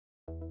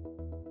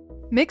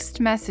Mixed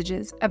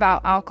messages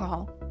about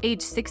alcohol,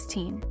 age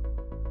 16.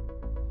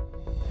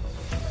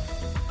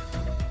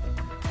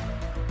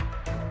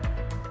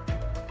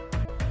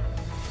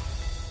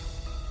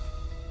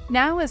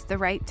 Now is the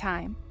right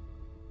time.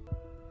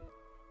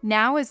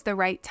 Now is the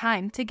right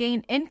time to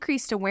gain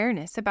increased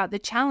awareness about the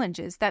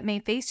challenges that may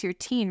face your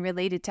teen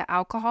related to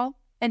alcohol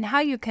and how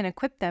you can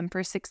equip them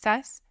for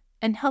success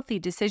and healthy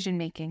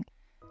decision-making.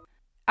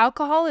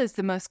 Alcohol is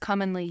the most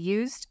commonly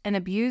used and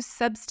abused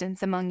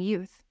substance among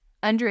youth.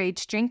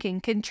 Underage drinking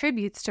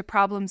contributes to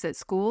problems at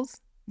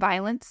schools,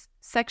 violence,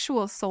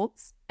 sexual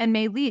assaults, and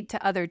may lead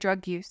to other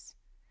drug use.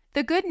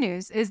 The good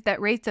news is that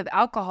rates of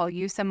alcohol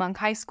use among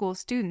high school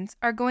students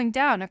are going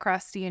down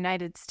across the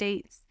United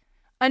States.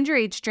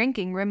 Underage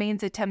drinking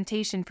remains a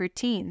temptation for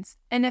teens,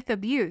 and if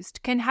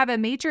abused, can have a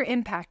major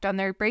impact on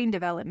their brain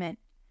development.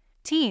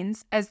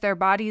 Teens, as their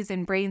bodies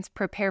and brains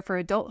prepare for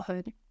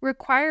adulthood,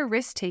 require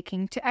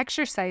risk-taking to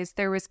exercise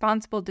their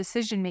responsible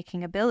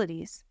decision-making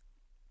abilities.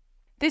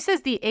 This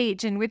is the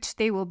age in which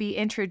they will be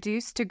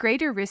introduced to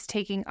greater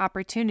risk-taking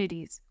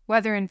opportunities,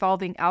 whether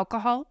involving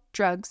alcohol,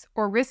 drugs,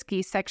 or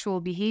risky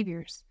sexual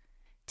behaviors.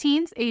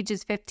 Teens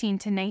ages 15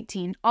 to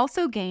 19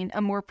 also gain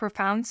a more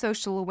profound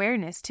social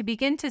awareness to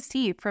begin to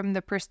see from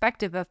the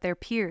perspective of their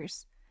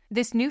peers.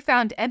 This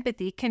newfound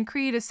empathy can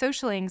create a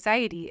social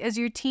anxiety as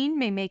your teen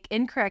may make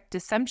incorrect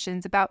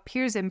assumptions about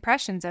peers'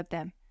 impressions of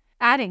them,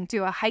 adding to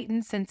a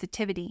heightened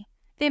sensitivity.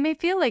 They may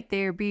feel like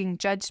they are being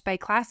judged by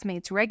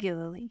classmates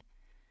regularly.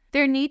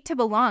 Their need to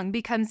belong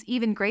becomes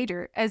even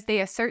greater as they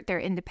assert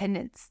their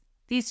independence.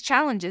 These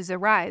challenges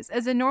arise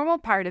as a normal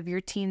part of your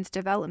teen's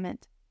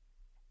development.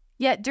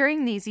 Yet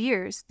during these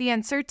years, the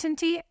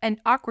uncertainty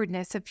and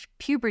awkwardness of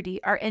puberty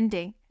are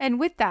ending, and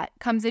with that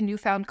comes a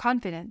newfound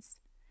confidence.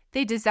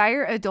 They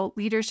desire adult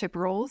leadership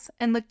roles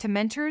and look to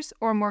mentors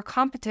or more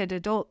competent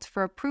adults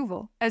for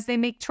approval as they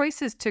make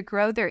choices to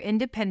grow their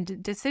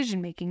independent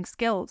decision-making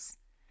skills.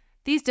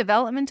 These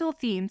developmental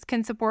themes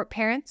can support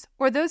parents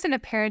or those in a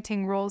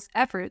parenting role's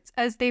efforts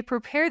as they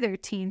prepare their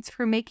teens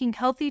for making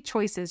healthy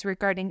choices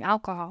regarding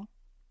alcohol.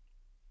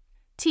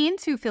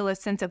 Teens who feel a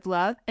sense of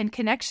love and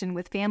connection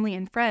with family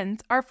and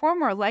friends are far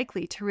more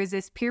likely to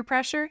resist peer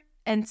pressure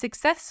and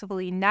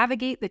successfully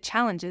navigate the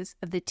challenges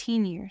of the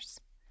teen years.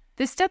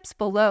 The steps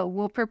below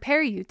will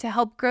prepare you to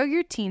help grow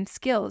your teen's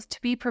skills to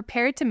be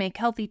prepared to make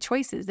healthy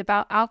choices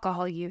about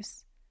alcohol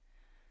use.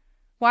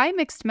 Why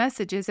mixed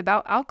messages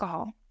about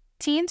alcohol?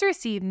 Teens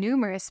receive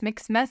numerous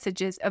mixed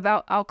messages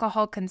about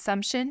alcohol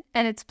consumption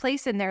and its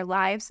place in their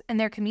lives and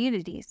their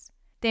communities.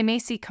 They may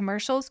see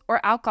commercials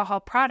or alcohol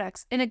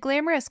products in a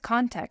glamorous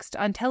context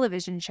on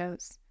television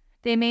shows.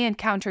 They may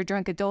encounter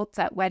drunk adults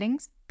at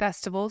weddings,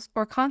 festivals,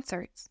 or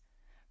concerts.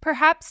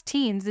 Perhaps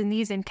teens in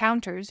these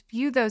encounters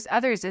view those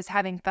others as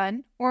having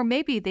fun, or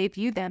maybe they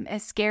view them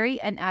as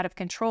scary and out of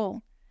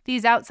control.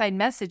 These outside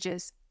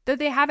messages, though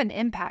they have an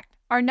impact,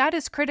 are not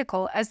as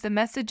critical as the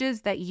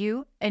messages that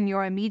you and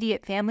your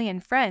immediate family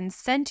and friends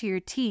send to your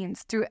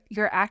teens through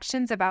your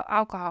actions about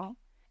alcohol.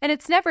 And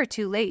it's never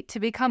too late to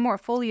become more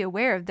fully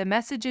aware of the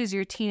messages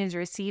your teen is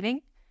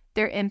receiving,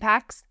 their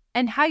impacts,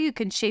 and how you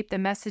can shape the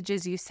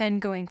messages you send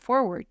going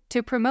forward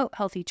to promote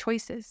healthy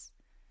choices.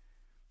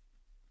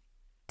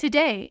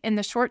 Today, in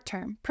the short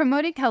term,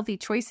 promoting healthy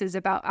choices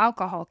about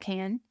alcohol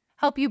can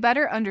help you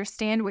better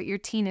understand what your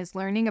teen is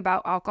learning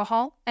about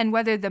alcohol and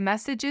whether the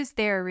messages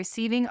they are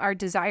receiving are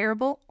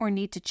desirable or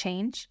need to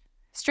change,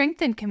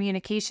 strengthen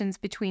communications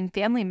between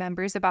family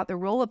members about the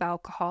role of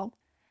alcohol,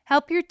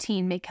 help your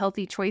teen make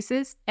healthy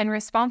choices and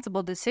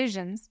responsible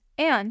decisions,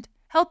 and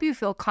help you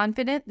feel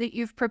confident that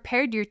you've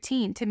prepared your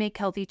teen to make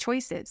healthy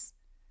choices.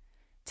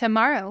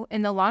 Tomorrow,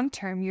 in the long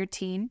term, your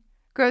teen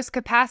grows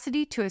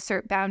capacity to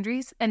assert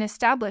boundaries and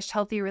establish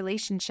healthy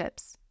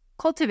relationships,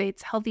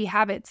 cultivates healthy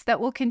habits that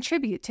will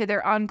contribute to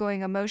their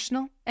ongoing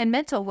emotional and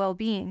mental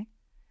well-being,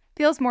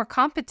 feels more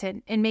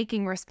competent in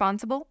making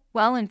responsible,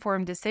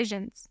 well-informed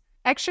decisions,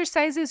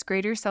 exercises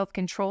greater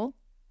self-control,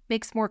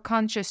 makes more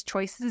conscious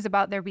choices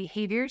about their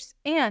behaviors,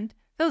 and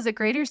feels a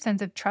greater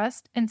sense of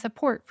trust and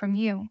support from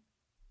you.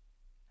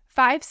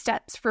 5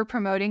 steps for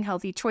promoting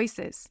healthy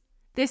choices.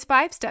 This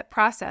 5-step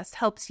process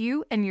helps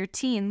you and your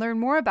teen learn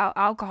more about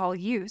alcohol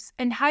use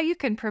and how you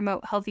can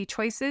promote healthy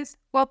choices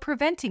while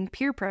preventing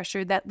peer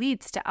pressure that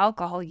leads to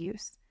alcohol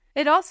use.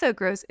 It also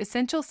grows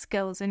essential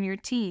skills in your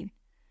teen.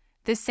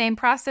 This same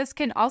process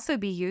can also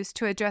be used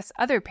to address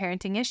other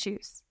parenting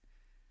issues.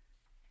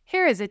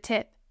 Here is a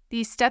tip.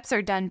 These steps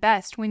are done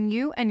best when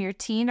you and your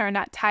teen are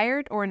not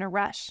tired or in a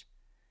rush.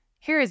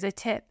 Here is a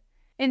tip.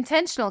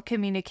 Intentional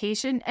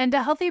communication and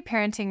a healthy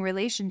parenting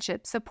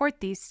relationship support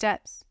these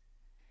steps.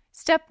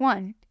 Step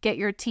 1. Get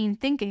your teen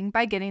thinking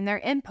by getting their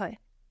input.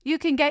 You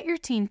can get your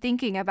teen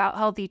thinking about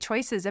healthy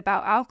choices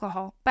about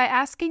alcohol by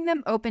asking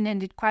them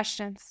open-ended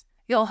questions.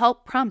 You'll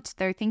help prompt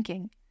their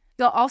thinking.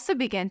 You'll also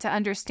begin to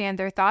understand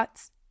their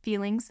thoughts,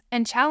 feelings,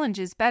 and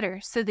challenges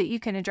better so that you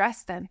can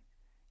address them.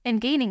 In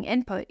gaining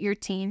input, your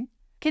teen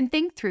can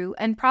think through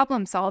and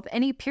problem solve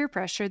any peer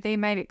pressure they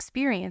might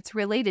experience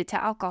related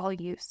to alcohol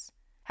use,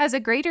 has a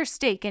greater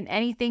stake in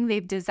anything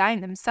they've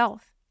designed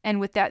themselves, And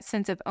with that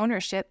sense of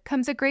ownership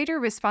comes a greater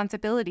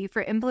responsibility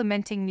for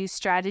implementing new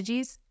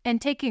strategies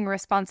and taking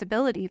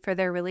responsibility for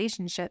their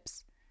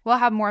relationships. Will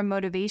have more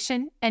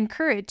motivation and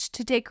courage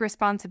to take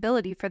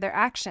responsibility for their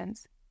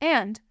actions,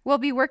 and will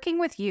be working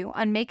with you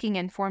on making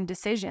informed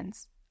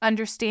decisions,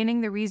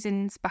 understanding the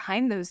reasons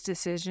behind those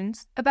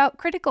decisions about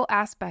critical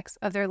aspects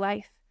of their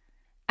life.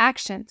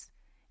 Actions.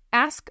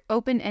 Ask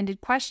open-ended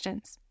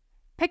questions.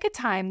 Pick a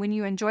time when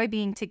you enjoy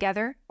being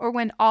together or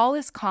when all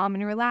is calm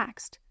and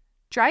relaxed.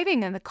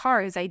 Driving in the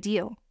car is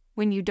ideal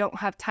when you don't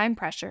have time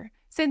pressure,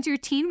 since your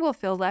teen will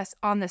feel less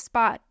on the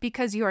spot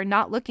because you are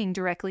not looking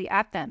directly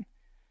at them.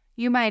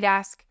 You might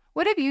ask,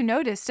 what have you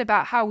noticed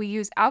about how we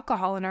use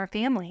alcohol in our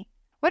family?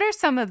 What are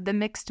some of the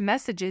mixed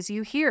messages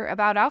you hear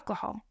about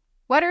alcohol?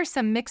 What are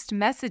some mixed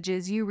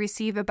messages you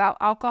receive about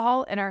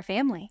alcohol in our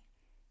family?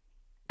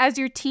 As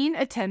your teen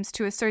attempts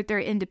to assert their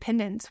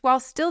independence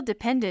while still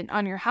dependent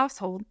on your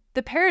household,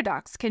 the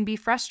paradox can be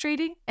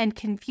frustrating and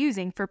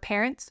confusing for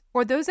parents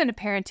or those in a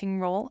parenting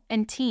role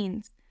and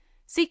teens.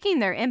 Seeking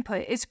their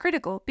input is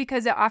critical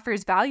because it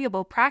offers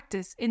valuable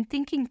practice in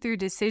thinking through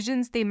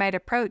decisions they might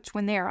approach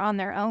when they are on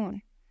their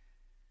own.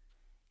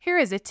 Here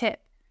is a tip.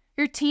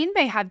 Your teen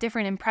may have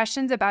different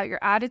impressions about your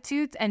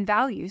attitudes and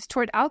values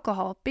toward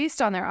alcohol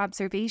based on their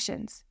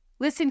observations.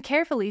 Listen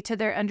carefully to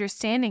their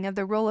understanding of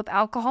the role of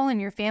alcohol in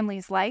your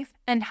family's life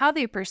and how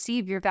they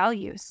perceive your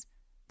values.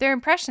 Their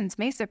impressions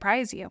may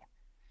surprise you.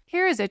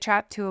 Here is a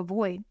trap to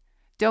avoid.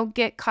 Don't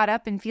get caught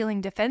up in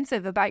feeling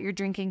defensive about your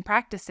drinking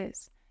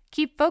practices.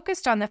 Keep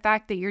focused on the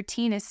fact that your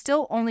teen is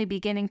still only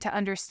beginning to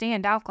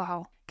understand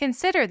alcohol.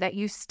 Consider that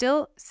you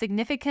still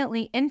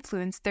significantly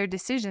influence their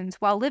decisions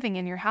while living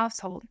in your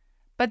household,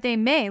 but they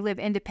may live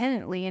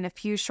independently in a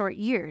few short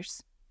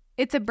years.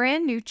 It's a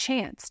brand new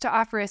chance to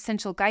offer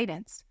essential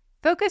guidance.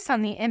 Focus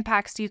on the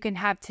impacts you can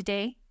have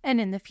today and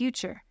in the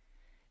future.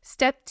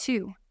 Step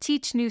 2.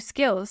 Teach new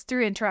skills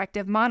through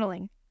interactive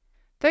modeling.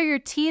 Though your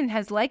teen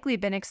has likely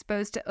been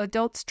exposed to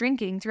adults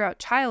drinking throughout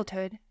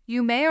childhood,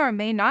 you may or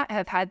may not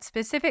have had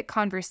specific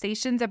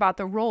conversations about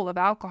the role of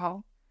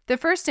alcohol. The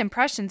first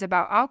impressions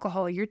about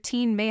alcohol your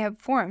teen may have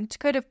formed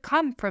could have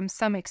come from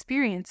some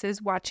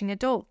experiences watching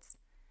adults.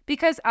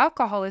 Because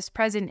alcohol is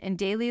present in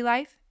daily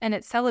life and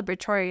at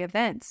celebratory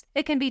events,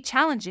 it can be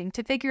challenging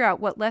to figure out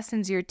what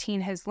lessons your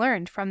teen has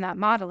learned from that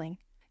modeling.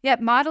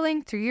 Yet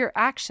modeling through your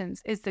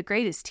actions is the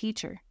greatest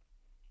teacher.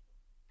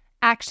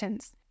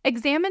 Actions.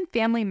 Examine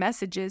family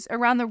messages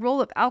around the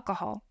role of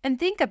alcohol and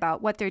think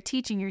about what they're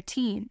teaching your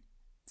teen.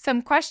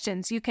 Some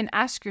questions you can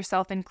ask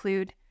yourself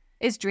include,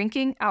 is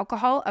drinking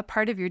alcohol a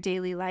part of your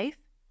daily life?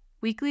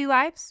 Weekly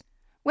lives?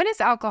 When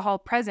is alcohol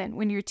present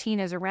when your teen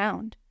is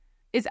around?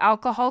 Is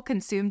alcohol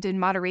consumed in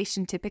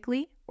moderation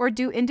typically, or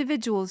do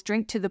individuals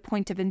drink to the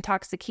point of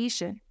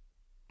intoxication?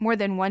 More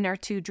than 1 or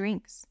 2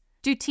 drinks?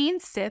 Do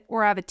teens sip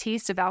or have a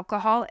taste of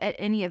alcohol at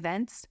any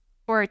events?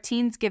 Or are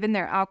teens given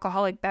their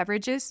alcoholic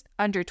beverages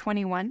under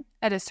 21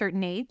 at a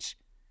certain age?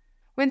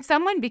 When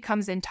someone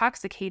becomes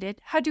intoxicated,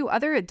 how do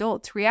other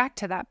adults react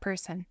to that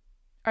person?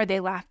 Are they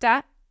laughed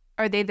at?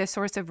 Are they the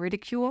source of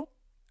ridicule?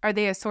 Are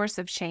they a source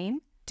of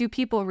shame? Do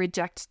people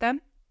reject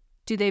them?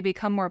 Do they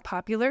become more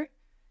popular?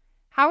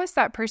 How is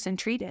that person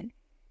treated?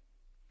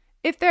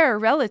 If there are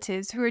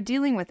relatives who are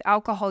dealing with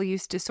alcohol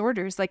use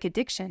disorders like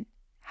addiction,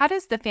 how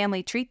does the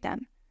family treat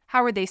them?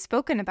 How are they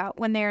spoken about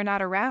when they are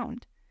not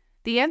around?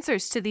 The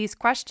answers to these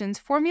questions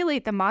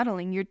formulate the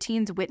modeling your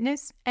teens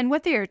witness and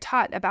what they are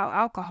taught about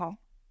alcohol.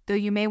 Though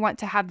you may want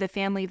to have the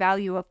family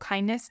value of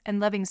kindness and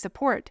loving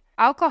support,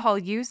 alcohol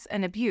use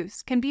and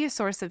abuse can be a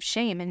source of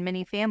shame in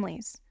many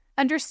families.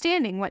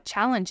 Understanding what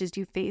challenges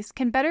you face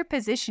can better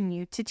position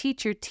you to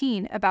teach your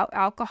teen about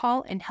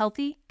alcohol in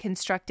healthy,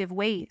 constructive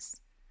ways.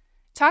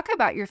 Talk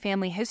about your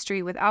family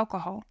history with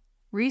alcohol.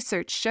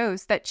 Research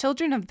shows that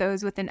children of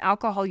those with an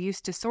alcohol use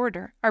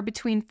disorder are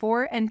between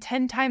 4 and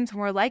 10 times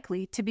more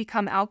likely to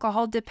become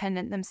alcohol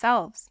dependent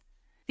themselves.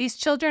 These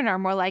children are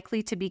more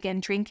likely to begin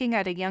drinking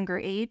at a younger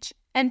age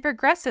and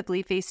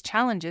progressively face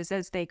challenges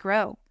as they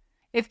grow.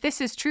 If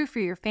this is true for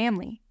your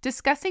family,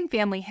 discussing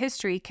family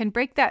history can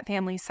break that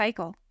family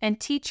cycle and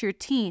teach your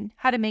teen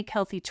how to make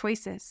healthy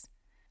choices.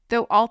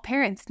 Though all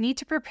parents need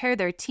to prepare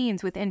their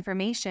teens with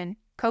information,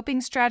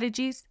 coping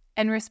strategies,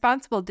 and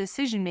responsible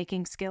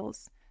decision-making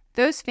skills,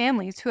 those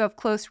families who have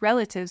close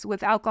relatives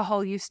with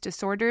alcohol use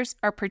disorders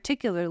are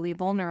particularly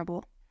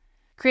vulnerable.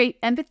 Create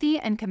empathy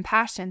and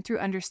compassion through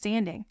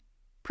understanding.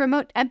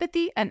 Promote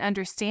empathy and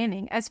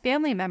understanding as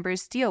family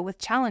members deal with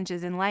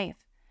challenges in life.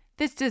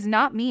 This does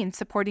not mean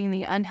supporting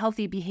the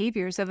unhealthy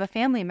behaviors of a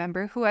family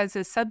member who has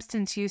a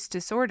substance use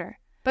disorder,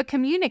 but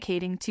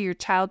communicating to your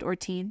child or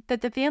teen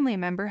that the family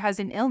member has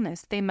an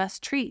illness they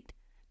must treat,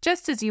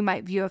 just as you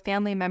might view a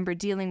family member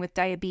dealing with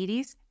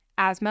diabetes,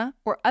 asthma,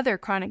 or other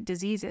chronic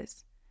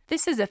diseases.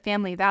 This is a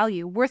family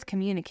value worth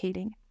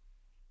communicating.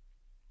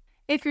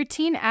 If your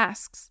teen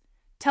asks,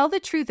 tell the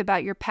truth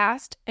about your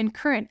past and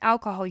current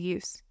alcohol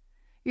use.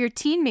 Your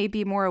teen may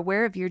be more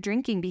aware of your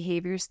drinking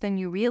behaviors than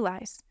you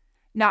realize.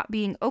 Not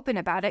being open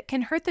about it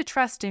can hurt the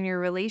trust in your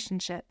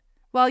relationship.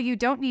 While you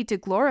don't need to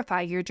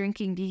glorify your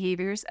drinking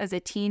behaviors as a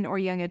teen or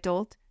young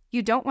adult,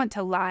 you don't want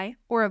to lie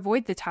or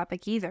avoid the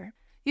topic either.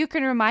 You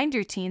can remind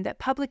your teen that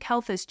public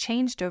health has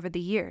changed over the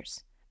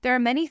years. There are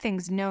many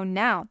things known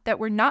now that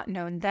were not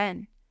known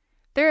then.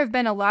 There have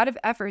been a lot of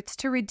efforts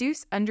to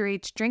reduce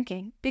underage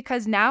drinking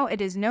because now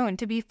it is known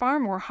to be far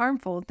more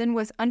harmful than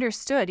was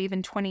understood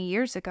even 20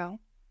 years ago.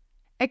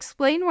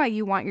 Explain why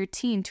you want your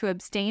teen to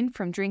abstain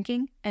from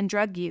drinking and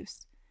drug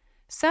use.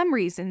 Some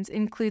reasons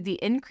include the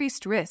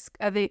increased risk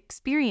of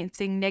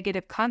experiencing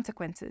negative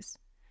consequences.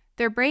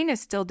 Their brain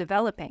is still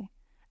developing,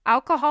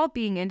 alcohol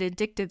being an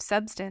addictive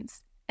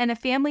substance, and a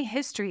family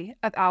history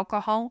of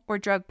alcohol or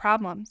drug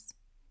problems.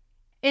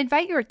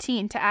 Invite your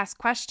teen to ask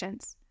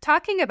questions.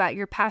 Talking about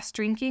your past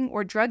drinking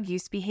or drug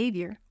use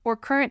behavior or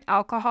current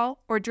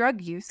alcohol or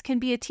drug use can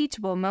be a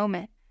teachable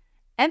moment.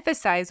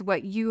 Emphasize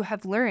what you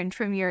have learned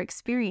from your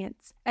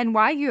experience and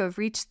why you have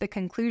reached the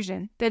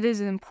conclusion that it is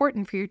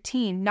important for your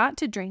teen not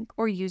to drink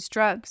or use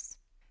drugs.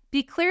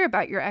 Be clear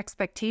about your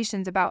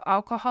expectations about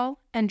alcohol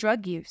and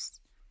drug use.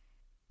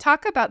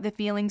 Talk about the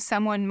feelings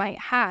someone might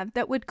have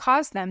that would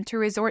cause them to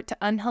resort to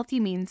unhealthy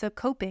means of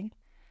coping.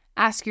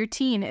 Ask your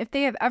teen if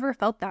they have ever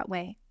felt that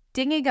way.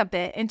 Digging a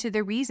bit into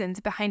the reasons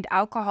behind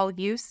alcohol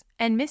use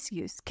and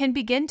misuse can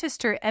begin to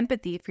stir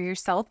empathy for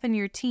yourself and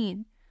your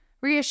teen.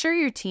 Reassure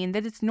your teen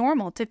that it's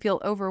normal to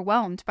feel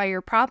overwhelmed by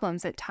your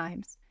problems at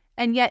times,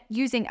 and yet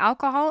using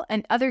alcohol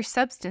and other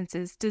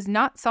substances does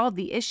not solve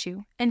the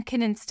issue and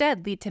can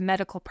instead lead to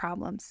medical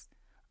problems.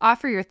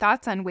 Offer your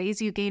thoughts on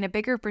ways you gain a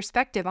bigger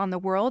perspective on the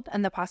world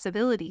and the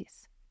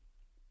possibilities.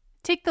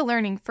 Take the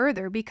learning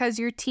further because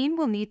your teen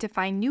will need to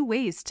find new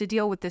ways to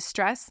deal with the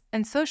stress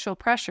and social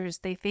pressures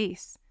they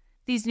face.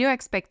 These new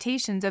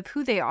expectations of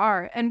who they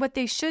are and what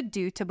they should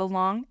do to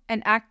belong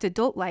and act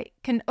adult-like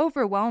can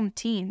overwhelm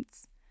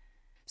teens.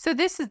 So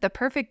this is the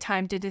perfect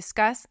time to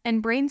discuss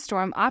and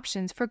brainstorm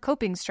options for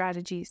coping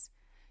strategies.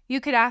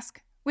 You could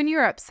ask, when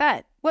you're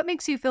upset, what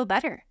makes you feel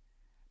better?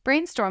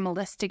 Brainstorm a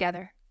list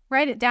together.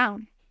 Write it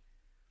down.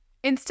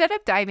 Instead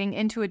of diving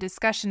into a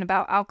discussion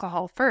about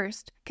alcohol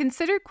first,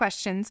 consider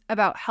questions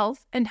about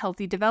health and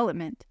healthy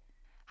development.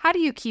 How do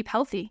you keep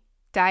healthy?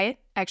 Diet,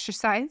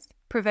 exercise,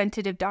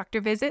 preventative doctor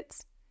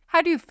visits?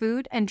 How do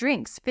food and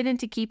drinks fit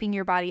into keeping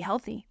your body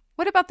healthy?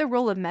 What about the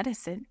role of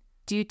medicine?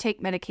 Do you take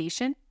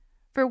medication?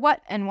 For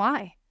what and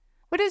why?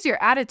 What is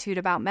your attitude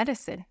about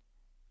medicine?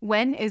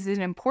 When is it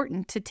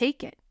important to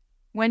take it?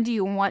 When do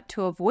you want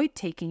to avoid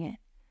taking it?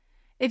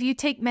 If you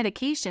take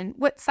medication,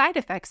 what side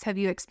effects have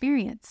you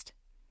experienced?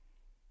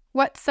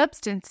 What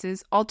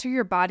substances alter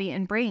your body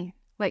and brain,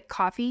 like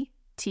coffee,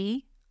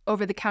 tea,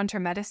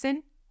 over-the-counter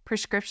medicine,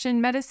 prescription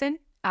medicine,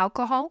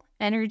 alcohol,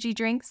 energy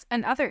drinks,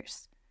 and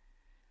others?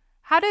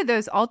 How do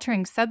those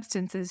altering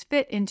substances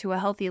fit into a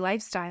healthy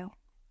lifestyle?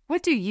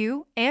 What do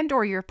you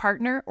and/or your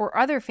partner or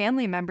other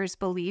family members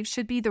believe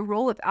should be the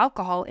role of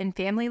alcohol in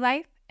family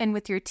life and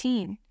with your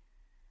teen?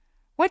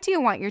 What do you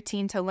want your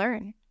teen to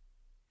learn?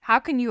 How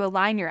can you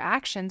align your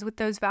actions with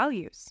those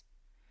values?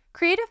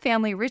 Create a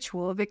family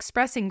ritual of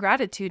expressing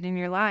gratitude in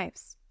your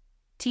lives.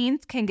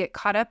 Teens can get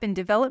caught up in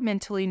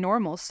developmentally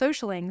normal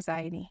social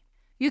anxiety.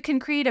 You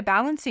can create a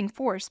balancing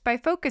force by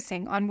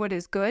focusing on what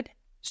is good,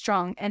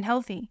 strong, and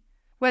healthy.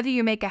 Whether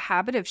you make a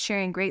habit of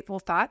sharing grateful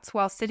thoughts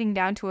while sitting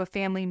down to a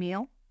family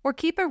meal, or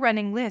keep a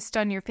running list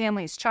on your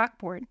family's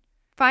chalkboard,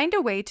 find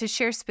a way to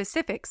share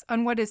specifics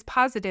on what is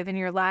positive in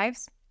your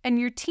lives, and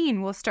your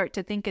teen will start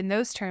to think in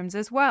those terms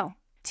as well.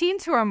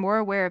 Teens who are more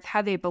aware of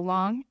how they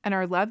belong and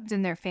are loved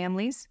in their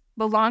families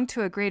belong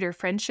to a greater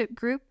friendship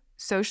group,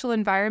 social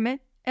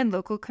environment, and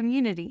local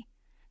community.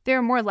 They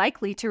are more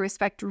likely to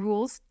respect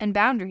rules and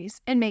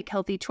boundaries and make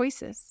healthy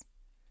choices.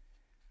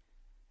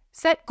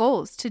 Set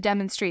goals to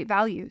demonstrate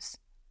values.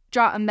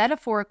 Draw a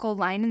metaphorical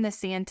line in the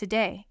sand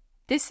today.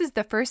 This is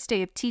the first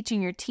day of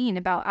teaching your teen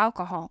about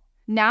alcohol.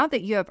 Now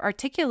that you have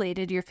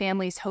articulated your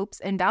family's hopes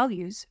and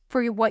values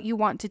for what you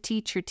want to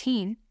teach your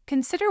teen,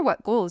 consider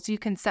what goals you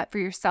can set for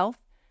yourself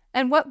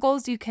and what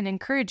goals you can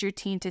encourage your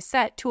teen to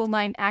set to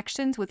align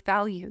actions with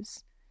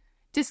values.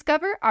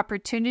 Discover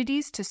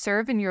opportunities to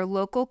serve in your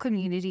local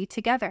community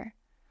together.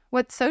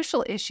 What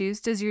social issues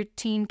does your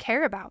teen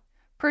care about?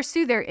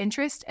 Pursue their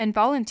interest and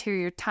volunteer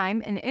your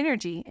time and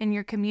energy in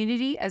your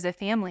community as a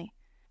family.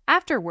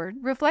 Afterward,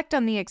 reflect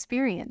on the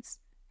experience.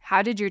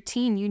 How did your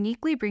teen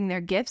uniquely bring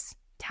their gifts,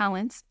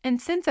 talents,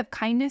 and sense of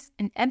kindness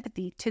and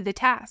empathy to the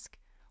task?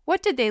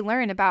 What did they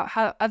learn about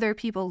how other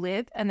people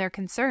live and their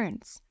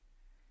concerns?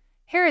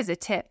 Here is a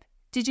tip.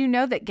 Did you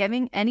know that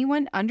giving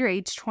anyone under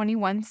age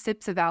 21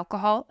 sips of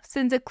alcohol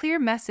sends a clear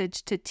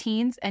message to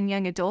teens and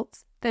young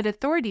adults that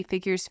authority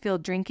figures feel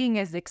drinking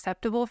is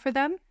acceptable for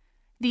them?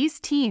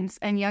 These teens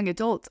and young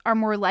adults are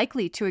more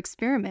likely to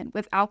experiment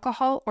with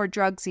alcohol or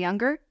drugs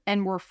younger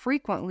and more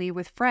frequently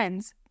with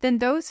friends than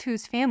those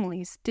whose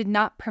families did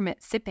not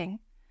permit sipping.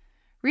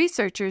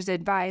 Researchers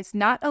advise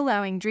not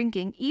allowing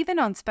drinking even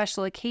on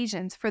special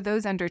occasions for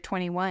those under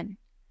 21.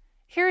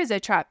 Here is a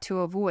trap to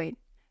avoid.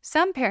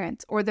 Some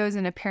parents or those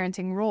in a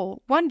parenting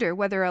role wonder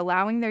whether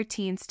allowing their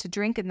teens to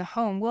drink in the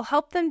home will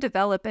help them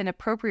develop an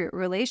appropriate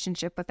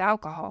relationship with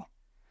alcohol.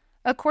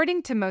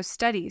 According to most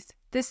studies,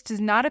 this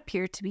does not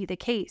appear to be the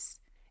case.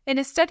 In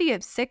a study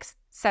of 6th,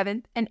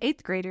 7th, and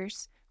 8th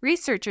graders,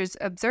 researchers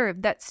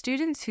observed that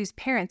students whose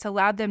parents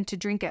allowed them to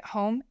drink at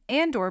home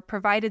and/or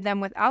provided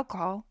them with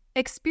alcohol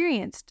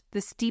experienced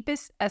the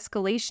steepest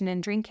escalation in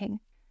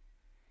drinking.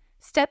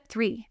 Step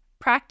 3.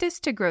 Practice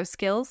to grow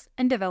skills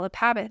and develop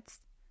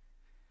habits.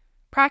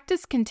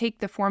 Practice can take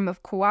the form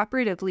of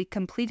cooperatively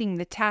completing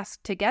the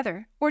task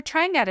together or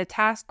trying out a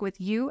task with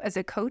you as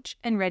a coach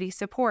and ready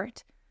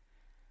support.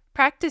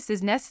 Practice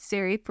is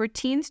necessary for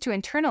teens to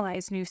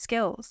internalize new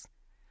skills.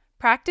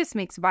 Practice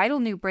makes vital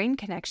new brain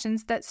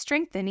connections that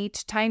strengthen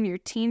each time your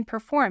teen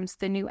performs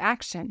the new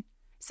action.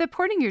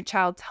 Supporting your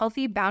child's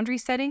healthy boundary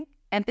setting,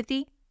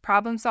 empathy,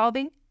 problem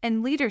solving,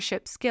 and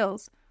leadership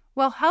skills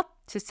will help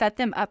to set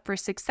them up for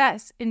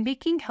success in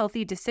making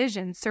healthy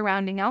decisions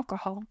surrounding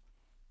alcohol.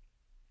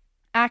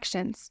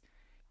 Actions.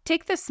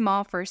 Take the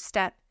small first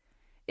step.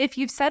 If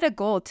you've set a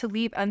goal to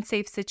leave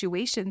unsafe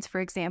situations,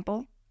 for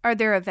example, are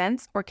there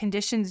events or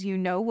conditions you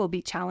know will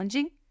be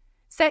challenging?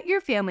 Set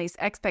your family's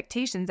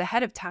expectations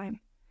ahead of time.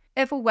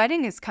 If a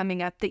wedding is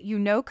coming up that you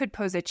know could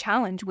pose a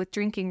challenge with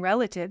drinking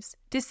relatives,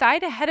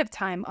 decide ahead of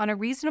time on a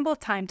reasonable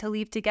time to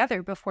leave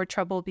together before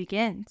trouble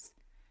begins.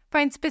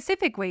 Find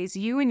specific ways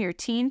you and your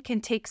teen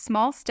can take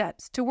small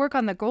steps to work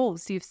on the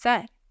goals you've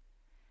set.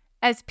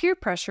 As peer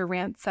pressure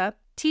ramps up,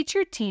 teach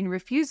your teen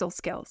refusal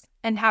skills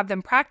and have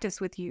them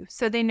practice with you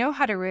so they know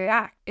how to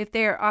react if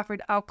they are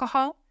offered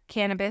alcohol,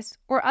 cannabis,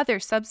 or other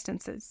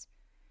substances.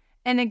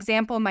 An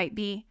example might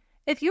be,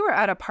 if you are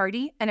at a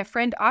party and a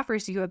friend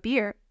offers you a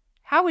beer,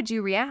 how would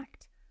you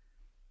react?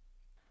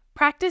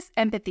 Practice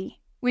empathy.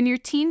 When your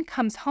teen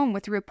comes home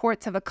with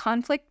reports of a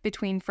conflict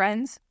between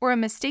friends or a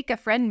mistake a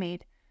friend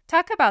made,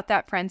 talk about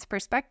that friend's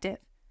perspective.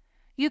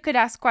 You could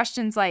ask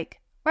questions like,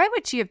 why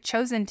would she have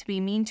chosen to be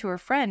mean to her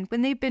friend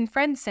when they've been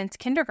friends since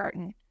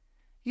kindergarten?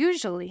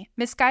 Usually,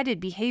 misguided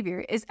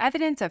behavior is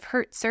evidence of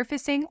hurt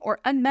surfacing or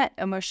unmet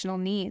emotional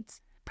needs.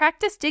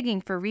 Practice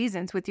digging for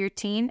reasons with your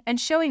teen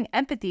and showing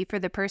empathy for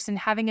the person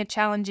having a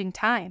challenging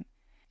time.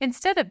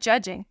 Instead of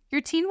judging,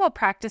 your teen will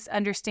practice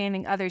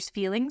understanding others'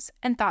 feelings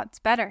and thoughts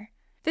better.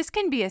 This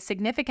can be a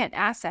significant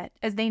asset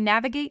as they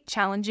navigate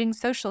challenging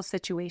social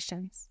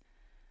situations.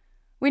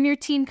 When your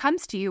teen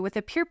comes to you with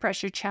a peer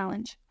pressure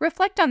challenge,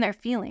 reflect on their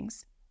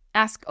feelings.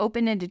 Ask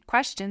open-ended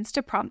questions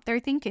to prompt their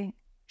thinking.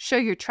 Show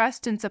your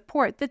trust and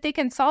support that they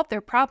can solve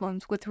their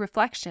problems with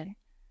reflection.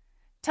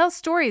 Tell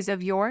stories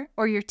of your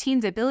or your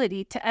teen's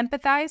ability to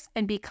empathize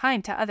and be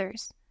kind to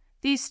others.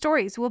 These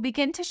stories will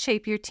begin to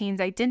shape your teen's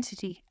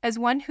identity as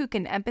one who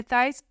can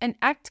empathize and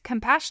act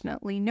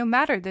compassionately no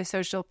matter the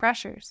social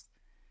pressures.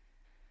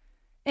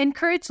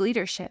 Encourage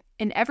leadership.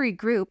 In every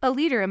group, a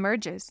leader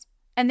emerges,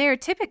 and they are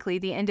typically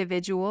the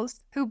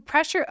individuals who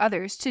pressure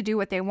others to do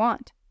what they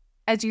want.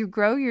 As you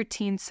grow your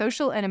teen's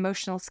social and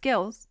emotional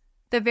skills,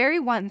 the very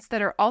ones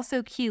that are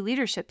also key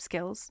leadership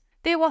skills,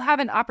 they will have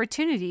an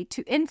opportunity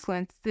to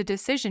influence the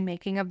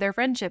decision-making of their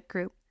friendship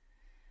group.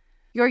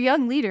 Your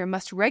young leader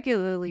must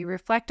regularly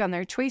reflect on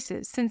their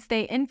choices since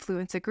they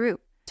influence a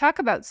group. Talk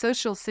about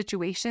social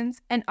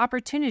situations and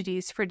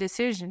opportunities for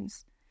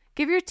decisions.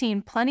 Give your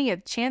teen plenty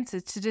of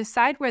chances to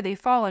decide where they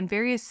fall on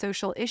various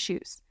social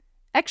issues,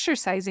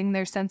 exercising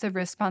their sense of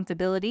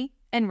responsibility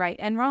and right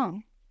and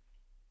wrong.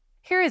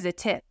 Here is a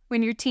tip.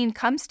 When your teen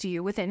comes to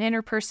you with an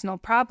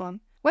interpersonal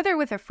problem, whether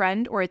with a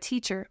friend or a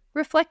teacher,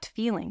 reflect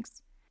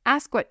feelings.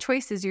 Ask what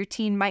choices your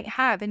teen might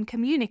have in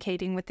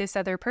communicating with this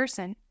other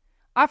person.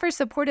 Offer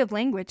supportive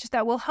language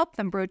that will help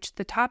them broach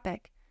the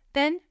topic.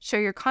 Then show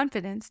your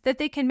confidence that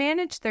they can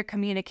manage their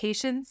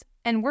communications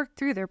and work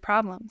through their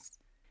problems.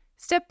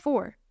 Step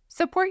 4.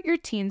 Support your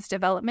teen's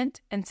development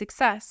and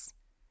success.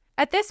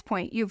 At this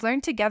point, you've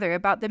learned together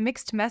about the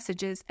mixed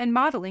messages and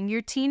modeling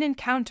your teen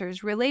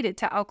encounters related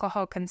to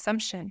alcohol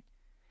consumption.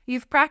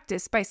 You've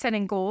practiced by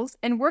setting goals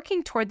and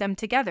working toward them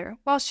together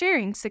while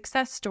sharing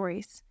success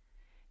stories.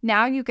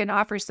 Now you can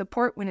offer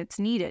support when it's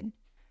needed.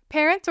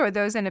 Parents or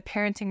those in a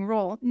parenting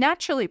role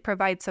naturally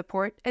provide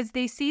support as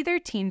they see their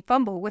teen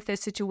fumble with a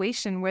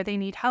situation where they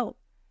need help.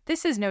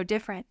 This is no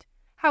different.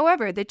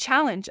 However, the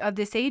challenge of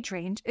this age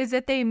range is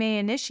that they may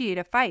initiate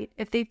a fight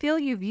if they feel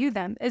you view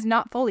them as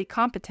not fully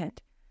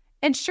competent.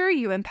 Ensure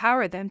you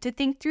empower them to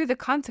think through the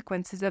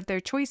consequences of their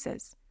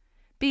choices.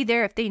 Be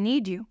there if they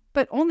need you,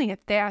 but only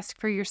if they ask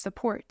for your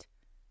support.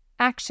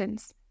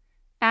 Actions.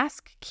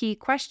 Ask key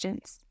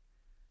questions.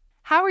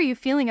 How are you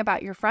feeling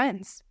about your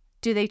friends?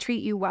 Do they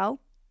treat you well?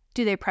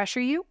 Do they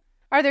pressure you?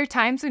 Are there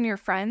times when your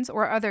friends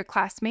or other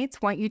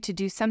classmates want you to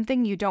do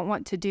something you don't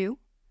want to do?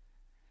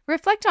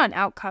 Reflect on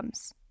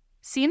outcomes.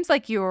 Seems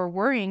like you are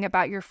worrying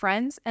about your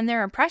friends and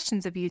their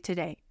impressions of you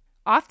today.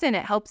 Often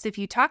it helps if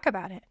you talk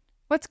about it.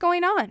 What's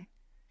going on?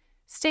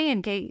 Stay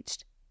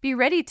engaged. Be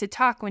ready to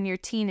talk when your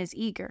teen is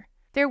eager.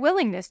 Their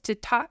willingness to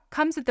talk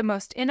comes at the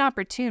most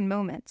inopportune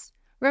moments.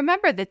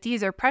 Remember that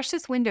these are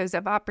precious windows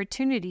of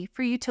opportunity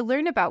for you to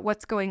learn about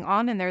what's going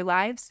on in their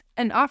lives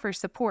and offer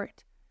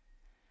support.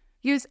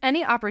 Use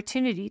any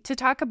opportunity to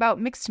talk about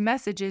mixed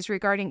messages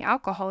regarding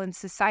alcohol in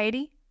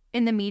society,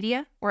 in the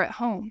media, or at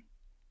home.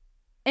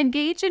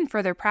 Engage in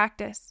further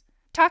practice.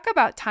 Talk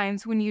about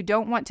times when you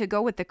don't want to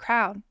go with the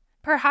crowd.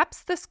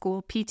 Perhaps the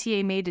school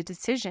PTA made a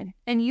decision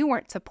and you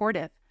weren't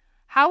supportive.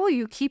 How will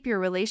you keep your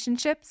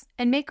relationships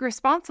and make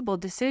responsible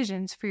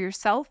decisions for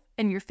yourself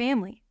and your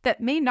family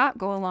that may not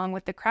go along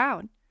with the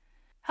crowd?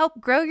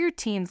 Help grow your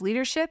teen's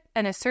leadership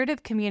and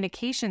assertive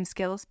communication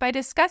skills by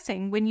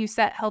discussing when you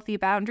set healthy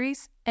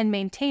boundaries and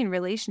maintain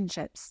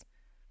relationships.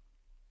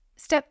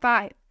 Step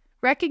 5.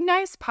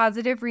 Recognize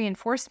positive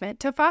reinforcement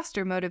to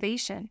foster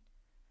motivation.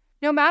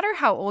 No matter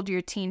how old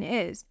your teen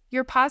is,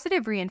 your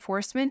positive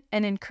reinforcement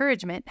and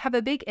encouragement have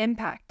a big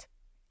impact.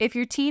 If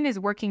your teen is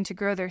working to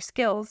grow their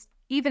skills,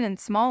 even in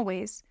small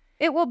ways,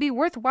 it will be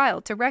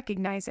worthwhile to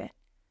recognize it.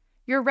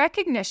 Your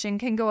recognition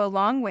can go a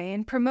long way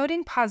in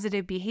promoting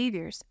positive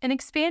behaviors and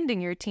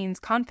expanding your teen's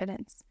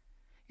confidence.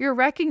 Your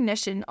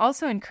recognition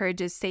also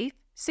encourages safe,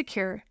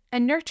 secure,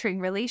 and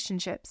nurturing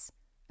relationships,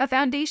 a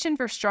foundation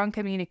for strong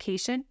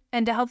communication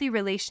and a healthy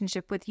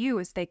relationship with you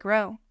as they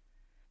grow.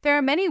 There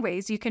are many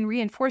ways you can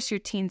reinforce your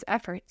teen's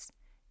efforts.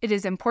 It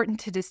is important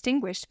to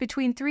distinguish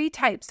between 3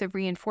 types of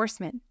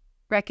reinforcement: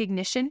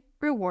 recognition,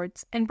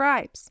 rewards, and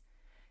bribes.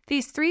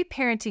 These 3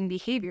 parenting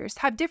behaviors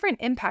have different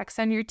impacts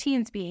on your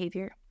teen's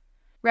behavior.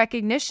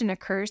 Recognition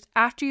occurs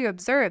after you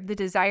observe the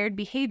desired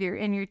behavior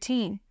in your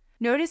teen.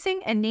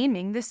 Noticing and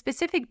naming the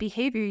specific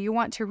behavior you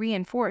want to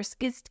reinforce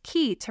is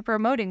key to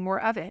promoting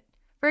more of it.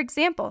 For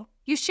example,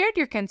 you shared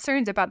your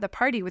concerns about the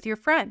party with your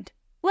friend.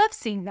 Love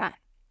seeing that.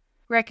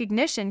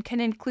 Recognition can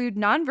include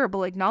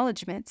nonverbal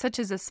acknowledgement such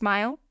as a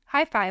smile,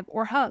 high five,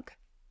 or hug.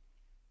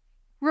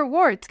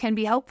 Rewards can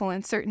be helpful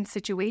in certain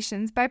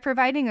situations by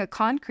providing a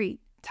concrete,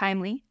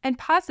 timely, and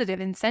positive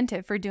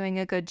incentive for doing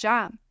a good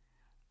job.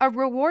 A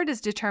reward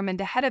is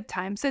determined ahead of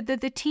time so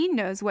that the teen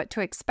knows what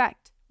to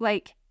expect.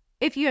 Like,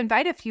 if you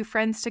invite a few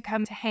friends to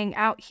come to hang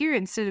out here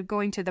instead of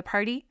going to the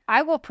party,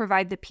 I will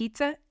provide the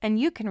pizza and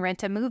you can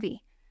rent a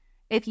movie.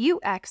 If you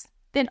X,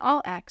 then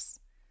I'll X.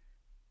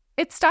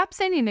 It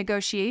stops any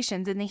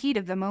negotiations in the heat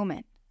of the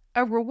moment.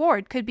 A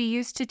reward could be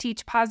used to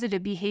teach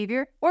positive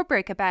behavior or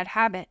break a bad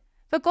habit.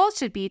 The goal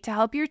should be to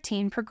help your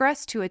teen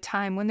progress to a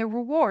time when the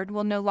reward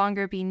will no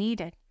longer be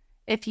needed.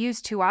 If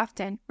used too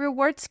often,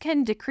 rewards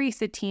can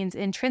decrease a teen's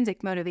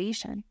intrinsic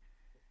motivation.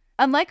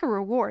 Unlike a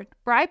reward,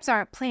 bribes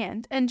aren't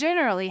planned and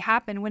generally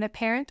happen when a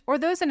parent or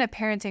those in a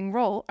parenting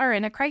role are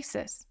in a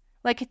crisis,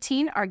 like a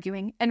teen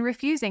arguing and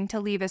refusing to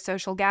leave a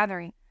social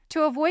gathering.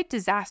 To avoid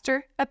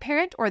disaster, a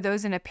parent or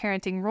those in a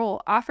parenting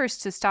role offers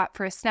to stop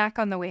for a snack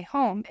on the way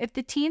home if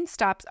the teen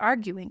stops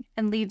arguing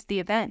and leaves the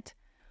event.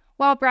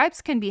 While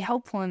bribes can be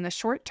helpful in the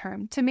short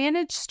term to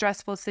manage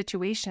stressful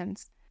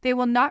situations, they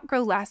will not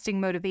grow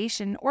lasting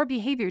motivation or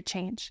behavior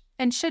change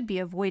and should be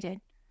avoided.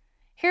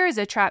 Here is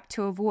a trap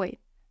to avoid.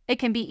 It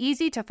can be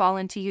easy to fall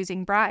into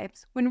using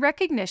bribes when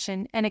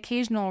recognition and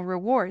occasional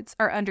rewards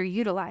are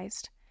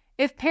underutilized.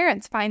 If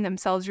parents find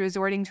themselves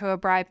resorting to a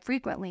bribe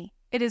frequently,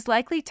 it is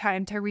likely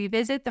time to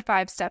revisit the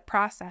 5-step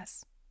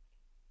process.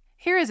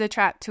 Here is a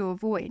trap to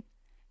avoid.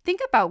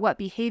 Think about what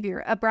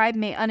behavior a bribe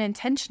may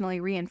unintentionally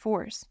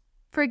reinforce.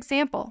 For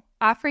example,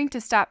 offering to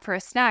stop for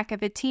a snack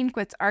if a teen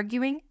quits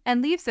arguing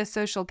and leaves a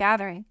social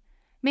gathering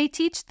may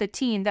teach the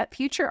teen that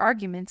future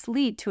arguments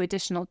lead to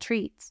additional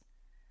treats.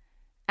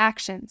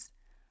 Actions.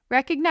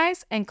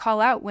 Recognize and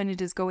call out when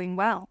it is going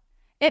well.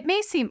 It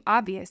may seem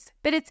obvious,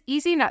 but it's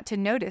easy not to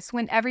notice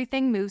when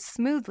everything moves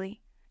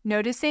smoothly.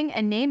 Noticing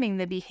and naming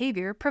the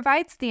behavior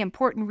provides the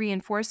important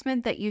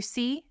reinforcement that you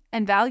see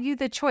and value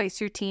the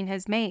choice your teen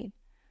has made.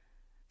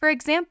 For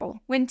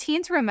example, when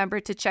teens remember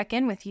to check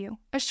in with you,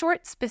 a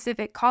short,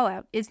 specific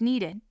call-out is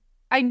needed.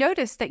 I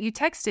noticed that you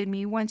texted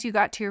me once you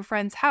got to your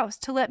friend's house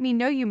to let me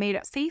know you made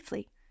it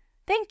safely.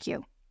 Thank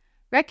you.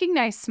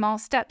 Recognize small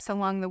steps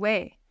along the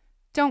way.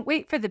 Don't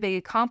wait for the big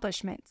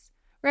accomplishments.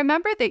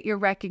 Remember that your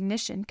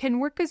recognition can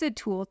work as a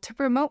tool to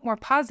promote more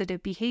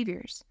positive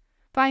behaviors.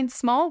 Find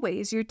small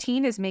ways your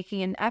teen is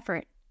making an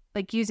effort,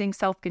 like using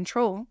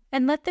self-control,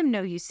 and let them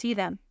know you see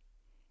them.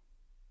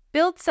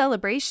 Build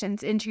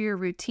celebrations into your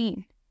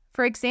routine.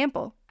 For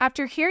example,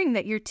 after hearing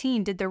that your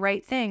teen did the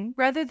right thing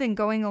rather than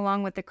going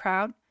along with the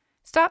crowd,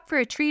 stop for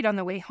a treat on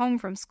the way home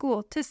from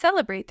school to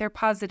celebrate their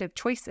positive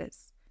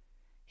choices.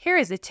 Here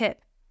is a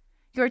tip.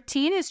 Your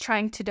teen is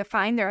trying to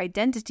define their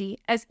identity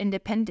as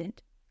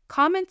independent.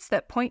 Comments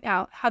that point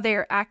out how they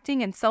are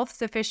acting in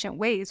self-sufficient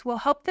ways will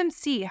help them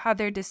see how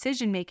their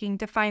decision-making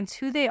defines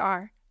who they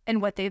are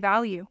and what they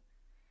value.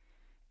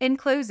 In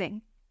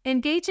closing,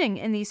 engaging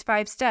in these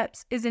 5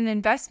 steps is an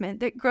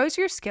investment that grows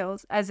your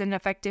skills as an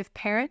effective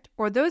parent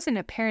or those in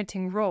a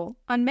parenting role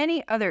on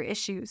many other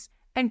issues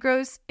and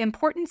grows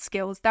important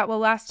skills that will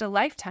last a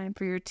lifetime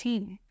for your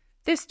teen.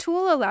 This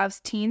tool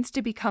allows teens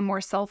to become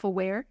more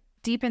self-aware,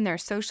 deepen their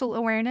social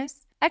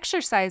awareness,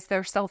 exercise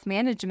their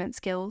self-management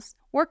skills,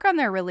 work on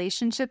their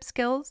relationship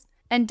skills,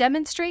 and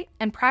demonstrate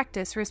and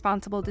practice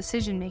responsible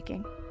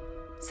decision-making.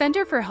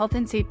 Center for Health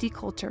and Safety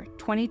Culture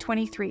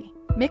 2023.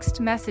 Mixed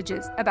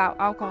messages about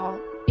alcohol,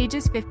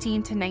 ages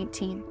 15 to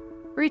 19.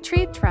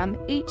 Retrieved from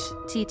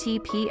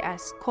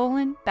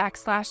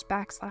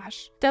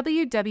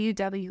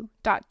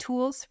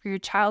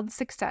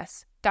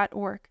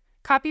https://www.toolsforyourchildsuccess.org.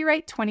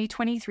 Copyright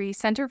 2023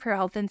 Center for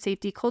Health and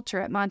Safety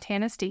Culture at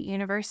Montana State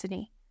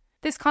University.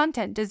 This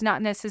content does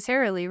not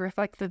necessarily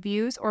reflect the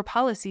views or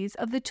policies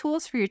of the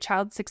Tools for Your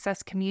Child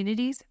Success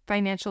communities,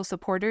 financial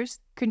supporters,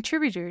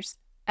 contributors,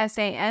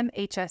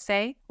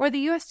 SAMHSA, or the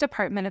U.S.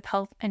 Department of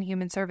Health and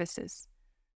Human Services.